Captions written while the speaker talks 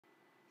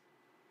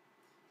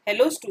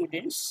Hello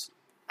students,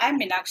 I am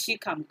Meenakshi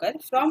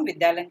Khamkar from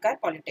Vidyalankar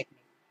Polytechnic.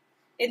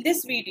 In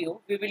this video,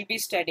 we will be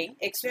studying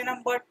exercise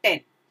number 10,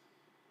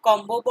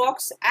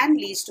 ComboBox and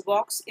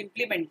ListBox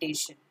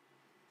implementation.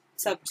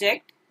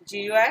 Subject,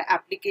 GUI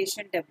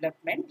application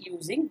development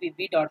using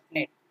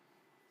VB.NET.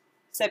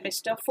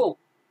 Semester 4.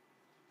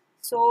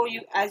 So,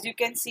 as you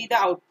can see the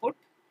output,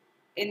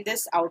 in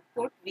this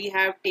output we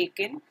have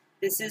taken,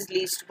 this is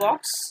ListBox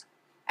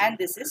and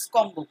this is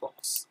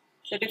ComboBox.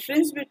 The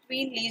difference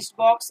between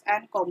ListBox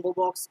and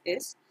ComboBox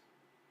is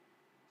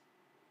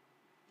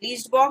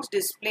ListBox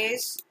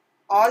displays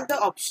all the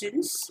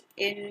options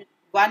in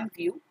one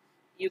view.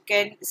 You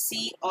can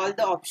see all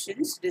the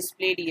options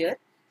displayed here.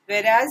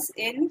 Whereas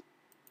in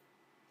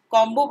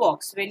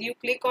ComboBox, when you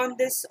click on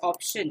this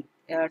option,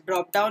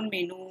 drop down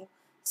menu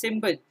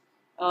symbol,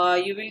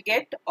 you will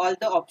get all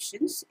the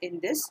options in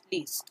this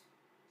list.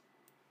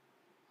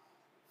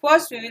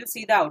 First, we will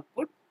see the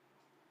output.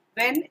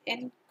 When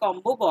in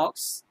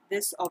ComboBox,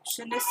 this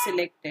option is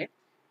selected,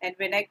 and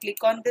when I click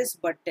on this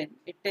button,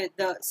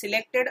 the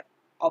selected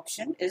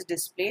option is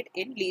displayed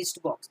in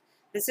ListBox.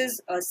 This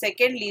is a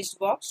second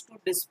ListBox to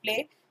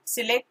display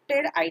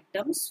selected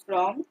items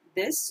from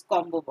this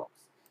ComboBox.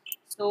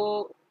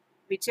 So,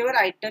 whichever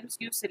items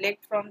you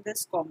select from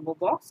this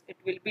ComboBox, it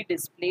will be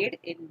displayed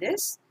in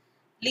this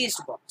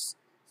ListBox.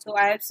 So,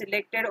 I have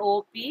selected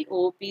OOP,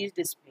 OOP is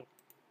displayed.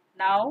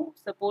 Now,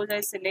 suppose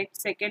I select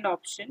second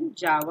option,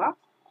 Java,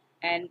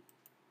 and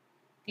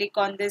click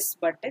on this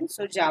button.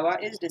 So, Java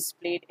is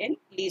displayed in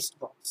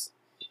ListBox.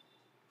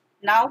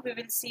 Now, we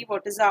will see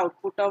what is the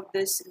output of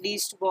this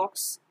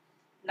ListBox.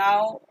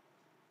 Now,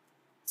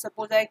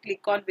 suppose I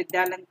click on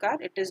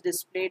Vidyalankar, it is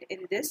displayed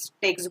in this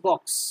text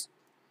box.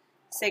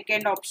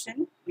 Second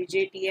option,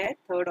 VJTI,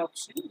 third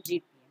option,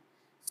 GPM.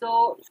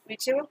 So,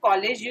 whichever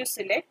college you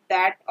select,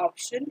 that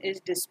option is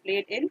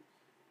displayed in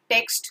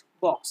text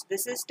box.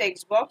 This is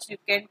text box. You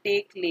can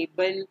take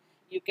label,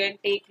 you can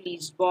take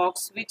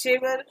ListBox,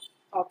 whichever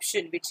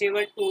option,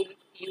 whichever tool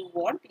you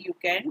want, you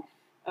can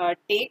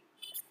take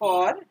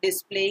for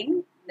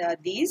displaying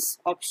these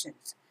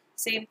options.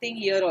 Same thing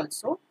here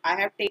also. I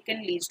have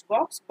taken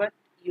ListBox, but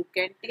you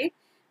can take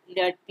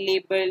that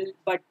label,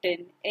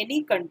 button,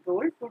 any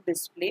control to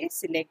display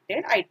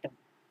selected item.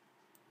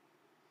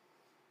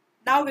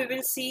 Now we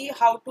will see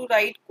how to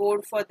write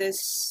code for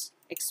this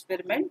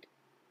experiment.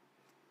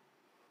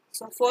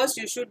 So first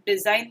you should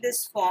design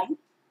this form.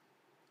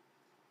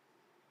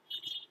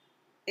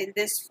 In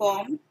this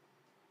form,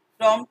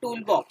 from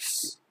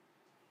toolbox.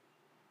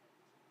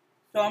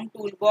 From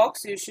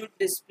toolbox you should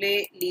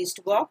display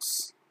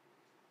ListBox.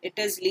 It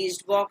is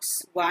ListBox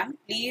 1.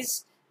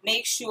 Please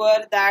make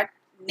sure that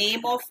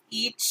name of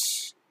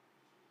each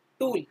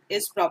tool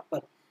is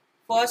proper.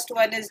 First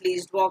one is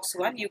ListBox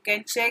 1. You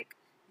can check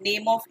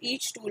name of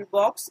each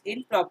toolbox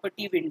in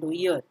property window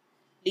here.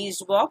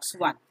 ListBox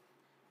 1.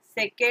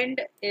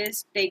 Second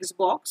is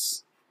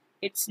textbox.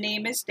 Its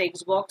name is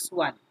textbox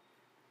 1.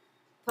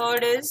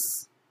 Third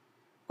is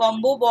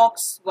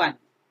ComboBox 1.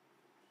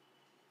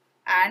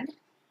 And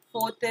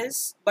fourth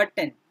is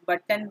button.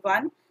 Button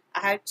 1.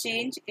 I have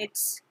changed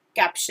its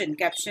caption.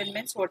 Caption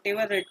means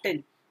whatever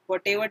written,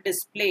 whatever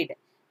displayed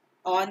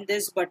on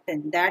this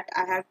button, that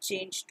I have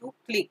changed to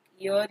click.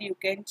 Here you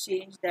can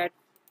change that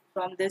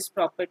from this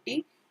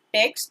property,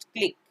 text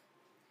click.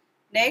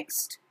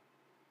 Next,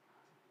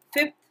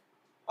 fifth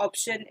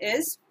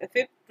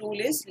tool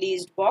is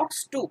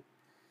ListBox 2.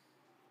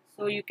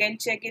 So you can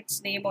check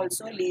its name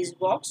also,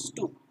 ListBox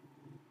 2.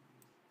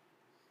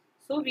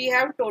 So we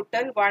have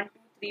total 1, 2,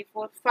 3,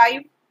 4,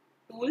 5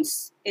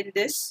 tools in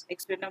this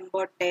experiment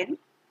number 10,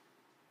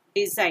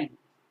 design.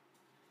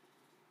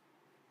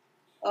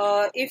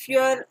 If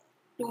your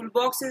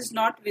toolbox is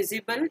not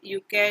visible,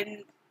 you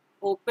can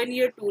open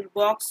your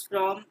toolbox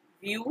from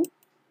view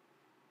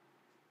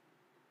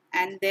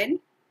and then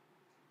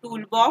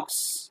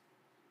toolbox.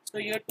 So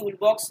your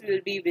toolbox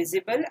will be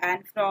visible,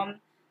 and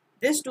from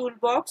this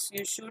toolbox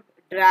you should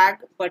drag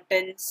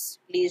buttons,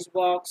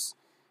 ListBox,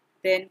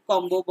 then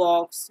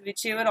ComboBox,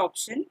 whichever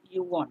option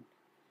you want.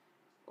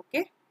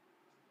 Okay.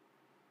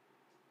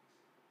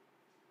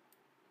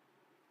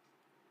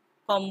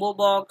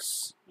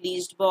 ComboBox,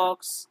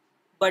 ListBox,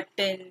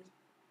 button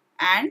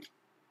and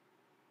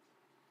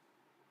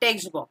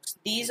text box.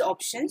 These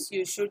options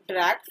you should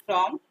drag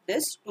from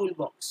this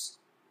toolbox.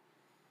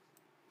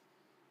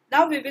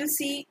 Now we will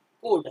see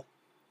code.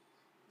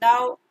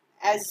 Now,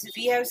 as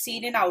we have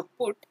seen in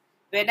output,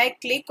 when I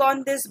click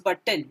on this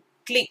button,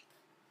 click,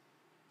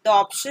 the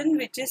option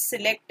which is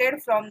selected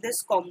from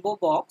this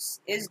ComboBox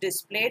is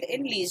displayed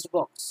in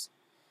ListBox.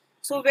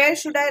 So where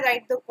should I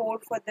write the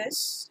code for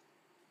this?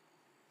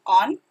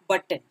 On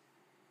button.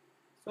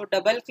 So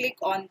double click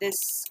on this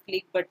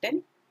click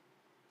button.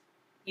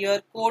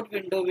 Your code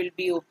window will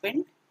be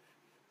opened.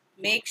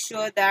 Make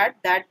sure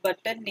that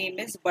button name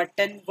is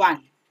button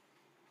 1,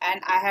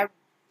 and I have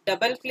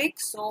double click,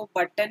 so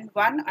button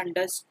 1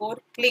 underscore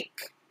click.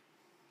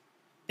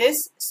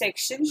 This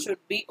section should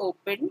be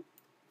opened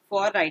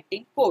for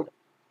writing code.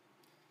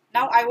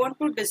 Now I want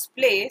to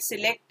display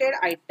selected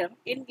item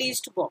in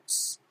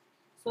ListBox.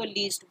 So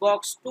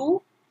listbox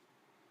 2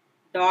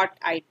 dot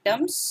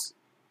items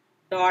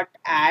dot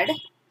add,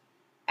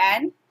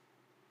 and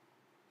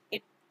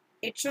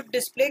it should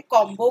display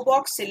combo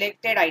box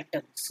selected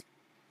items.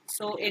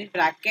 So in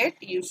bracket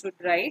you should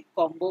write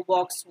combo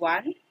box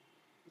 1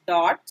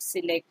 dot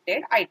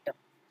selected item.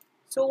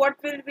 So what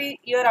will be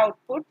your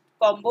output?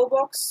 Combo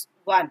box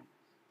 1.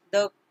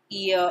 The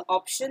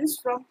options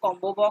from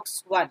combo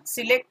box 1,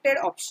 selected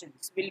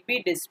options, will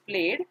be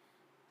displayed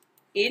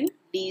in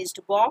list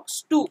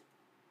box 2.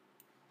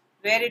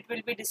 Where it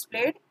will be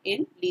displayed?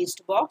 In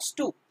list box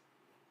 2.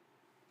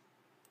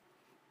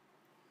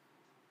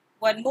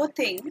 One more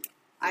thing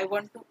I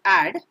want to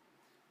add.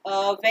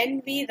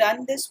 When we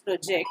run this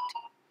project,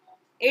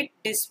 it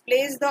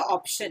displays the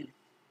option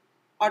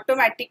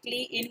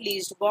automatically in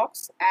list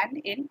box and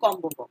in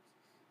combo box.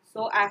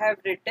 So I have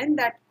written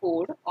that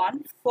code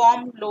on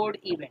form load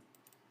event.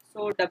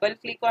 So double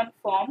click on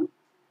form.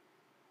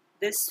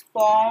 This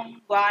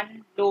form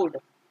 1 load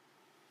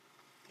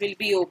will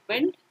be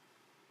opened.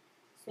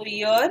 So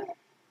here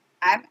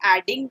I am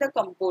adding the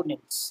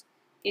components.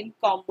 In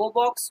combo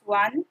box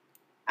 1,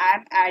 I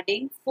am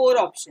adding 4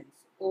 options: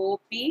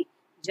 OOP,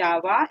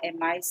 Java,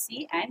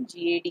 MIC and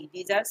GAD.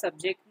 These are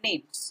subject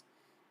names.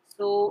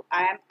 So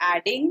I am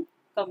adding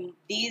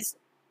these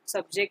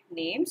subject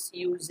names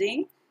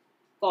using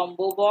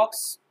combo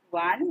box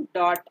 1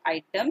 dot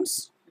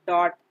items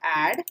dot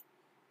add,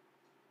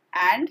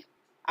 and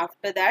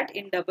after that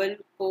in double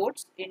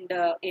quotes in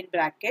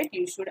bracket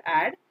you should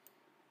add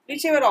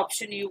whichever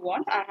option you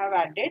want. I have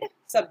added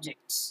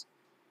subjects.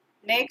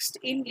 Next,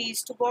 in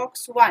list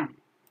box 1,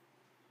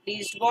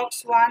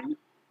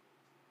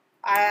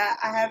 I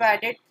have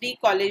added 3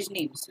 college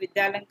names: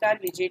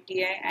 Vidyalankar,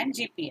 VJTI and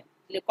GPM,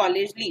 the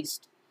college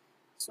list.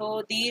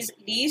 So these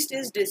list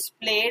is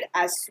displayed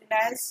as soon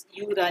as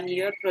you run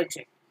your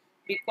project,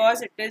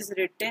 because it is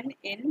written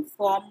in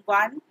form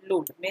 1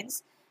 load.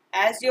 Means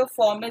as your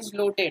form is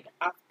loaded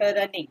after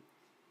running,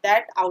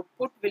 that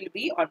output will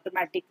be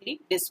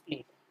automatically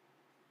displayed.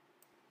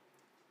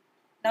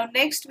 Now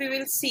next we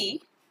will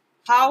see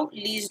how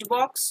list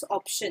box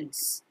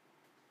options,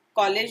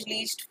 college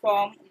list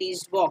from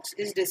list box,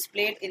 is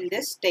displayed in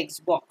this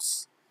text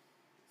box.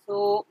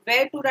 So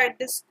where to write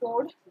this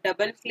code?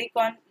 Double click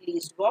on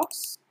list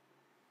box.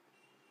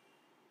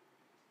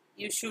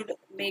 You should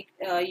make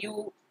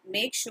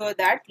sure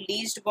that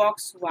list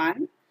box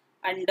 1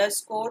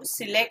 underscore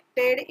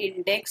selected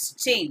index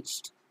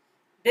changed.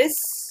 This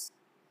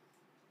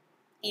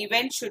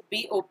event should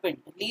be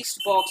opened. List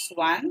box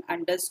 1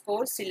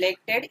 underscore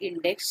selected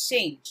index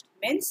changed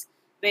means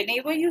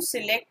whenever you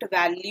select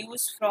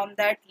values from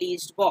that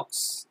list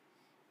box,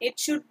 it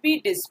should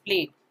be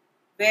displayed.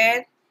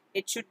 Where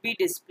it should be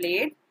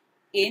displayed?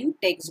 In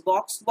text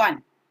box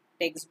 1.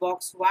 Text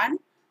box 1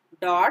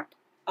 dot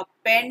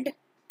append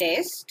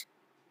text.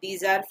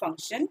 These are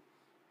function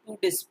to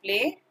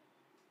display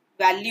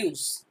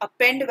values,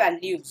 append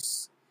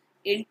values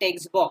in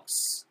text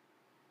box.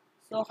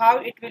 So how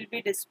it will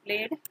be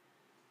displayed?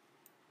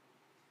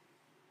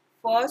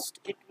 First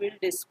it will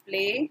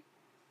display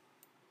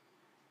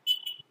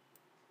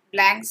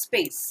blank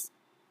space,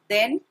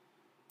 then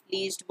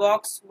list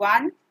box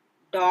 1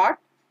 dot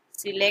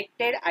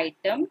selected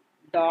item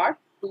dot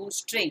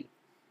toString.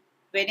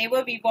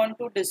 Whenever we want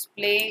to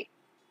display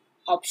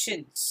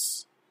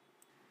options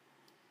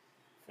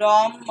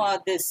from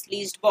this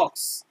list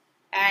box,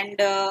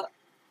 and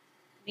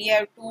we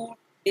have to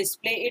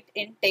display it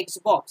in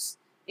text box,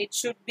 it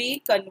should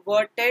be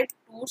converted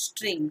to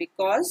string,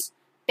 because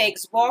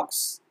text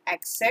box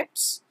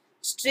accepts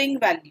string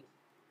value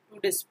to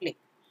display.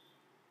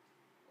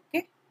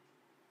 Okay.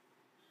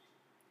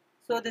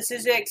 So this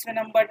is your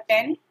experiment number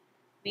 10.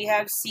 We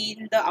have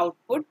seen the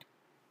output.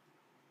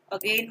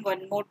 Again,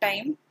 one more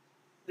time,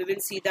 we will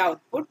see the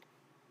output.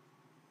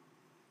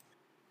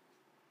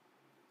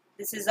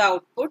 This is the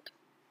output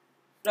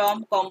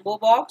from combo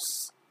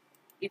box.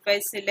 If I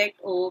select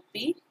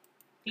OOP,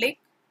 click,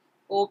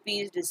 OOP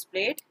is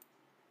displayed.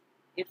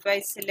 If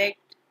I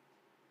select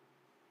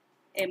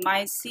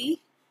MIC,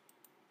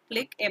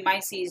 click,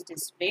 MIC is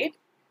displayed.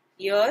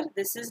 Here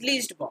this is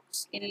list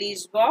box. In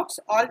list box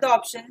all the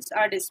options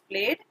are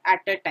displayed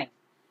at a time.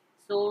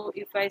 So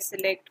if I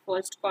select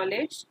first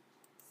college,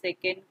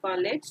 second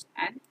college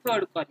and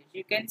third college,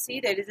 you can see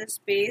there is a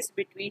space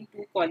between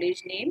two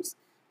college names,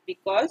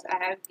 because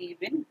I have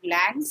given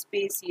blank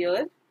space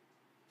here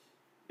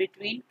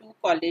between two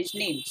college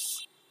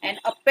names. And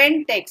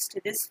append text,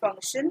 this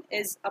function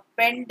is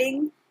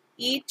appending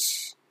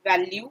each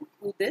value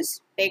to this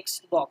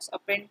text box.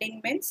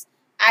 Appending means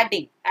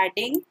adding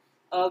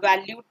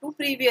value to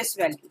previous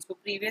value. So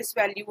previous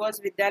value was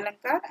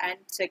Vidyalankar and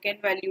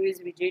second value is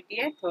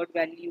VJTI, third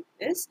value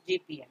is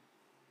GPM.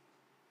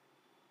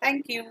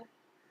 Thank you.